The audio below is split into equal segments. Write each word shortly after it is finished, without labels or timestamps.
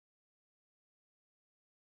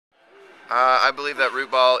I believe that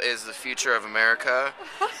rootball is the future of America.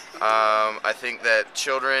 I think that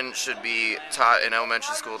children should be taught in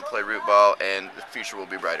elementary school to play rootball, and the future will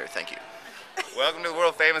be brighter. Thank you. Welcome to the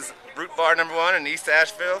world famous Root Bar #1 in East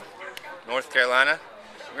Asheville, North Carolina.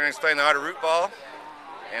 We're going to explain the art of root ball.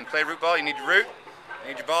 And to play root ball, you need your root, you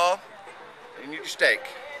need your ball, and you need your steak.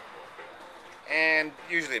 And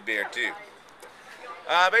usually a beer too.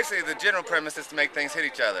 Basically, the general premise is to make things hit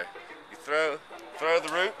each other. You throw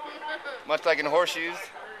the root, much like in horseshoes.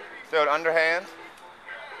 Throw it underhand.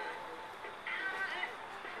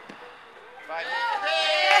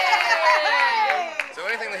 So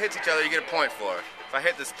anything that hits each other, you get a point for. If I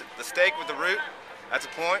hit the steak with the root, that's a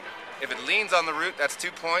point. If it leans on the root, that's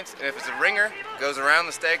 2 points. And if it's a ringer, goes around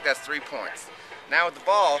the steak, that's 3 points. Now with the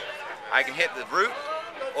ball, I can hit the root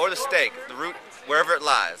or the steak, the root wherever it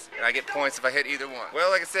lies, and I get points if I hit either one. Well,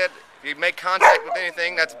 like I said, if you make contact with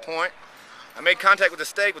anything, that's a point. I made contact with the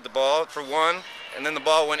steak with the ball for 1, and then the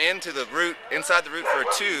ball went into the root, inside the root for a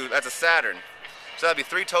 2, that's a Saturn. So that'd be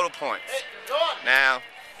 3 total points. Now,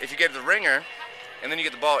 if you get the ringer, and then you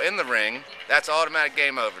get the ball in the ring, that's automatic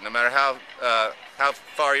game over, no matter how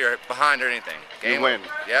far you're behind or anything. You win.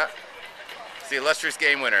 Yeah. It's the illustrious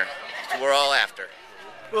game winner. That's what we're all after.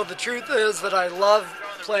 Well, the truth is that I love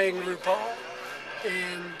playing root ball,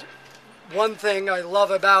 and one thing I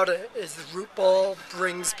love about it is the root ball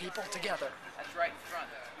brings people together. That's right in front.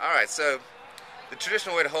 All right, so the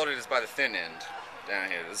traditional way to hold it is by the thin end down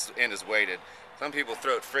here. This end is weighted. Some people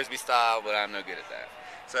throw it frisbee style, but I'm no good at that.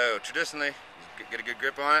 So traditionally, you get a good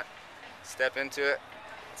grip on it, step into it.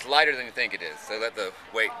 It's lighter than you think it is, so let the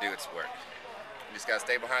weight do its work. You just gotta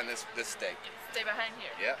stay behind this steak. Stay behind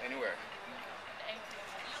here. Yeah, anywhere.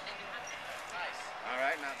 All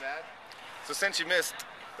right, not bad. So since you missed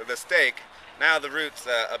the steak, now the root's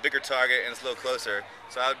a bigger target and it's a little closer,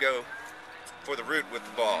 so I would go for the root with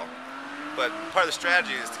the ball. But part of the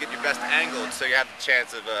strategy is to get your best angle so you have the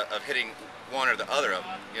chance of hitting one or the other of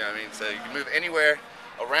them. You know what I mean? So you can move anywhere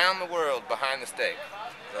around the world behind the steak.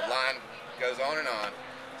 The line goes on and on.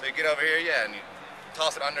 So you get over here, yeah, and you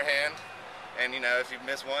toss it underhand, and you know, if you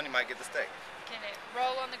miss one, you might get the steak. Can it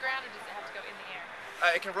roll on the ground, or does it have to go in the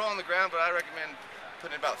air? It can roll on the ground, but I recommend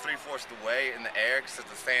putting it about 3/4 the way in the air, because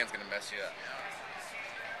the sand's going to mess you up.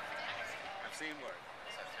 I've seen work.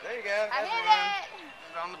 There you go. I hit it!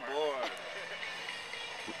 It's on the board.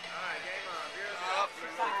 Alright, game on.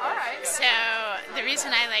 All right. So the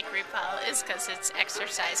reason I like root ball is because it's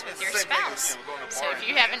exercise with your spouse. So if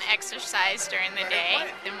you haven't exercised during the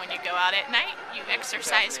day, then when you go out at night, you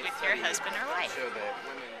exercise with your husband or wife.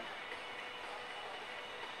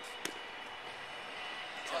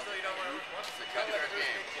 Also, you don't want to cut their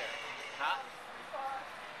game. Huh?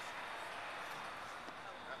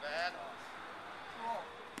 Not bad.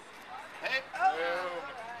 Hey!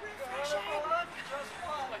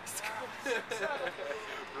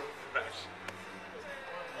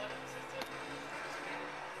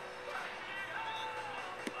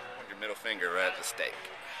 Your middle finger right at the steak.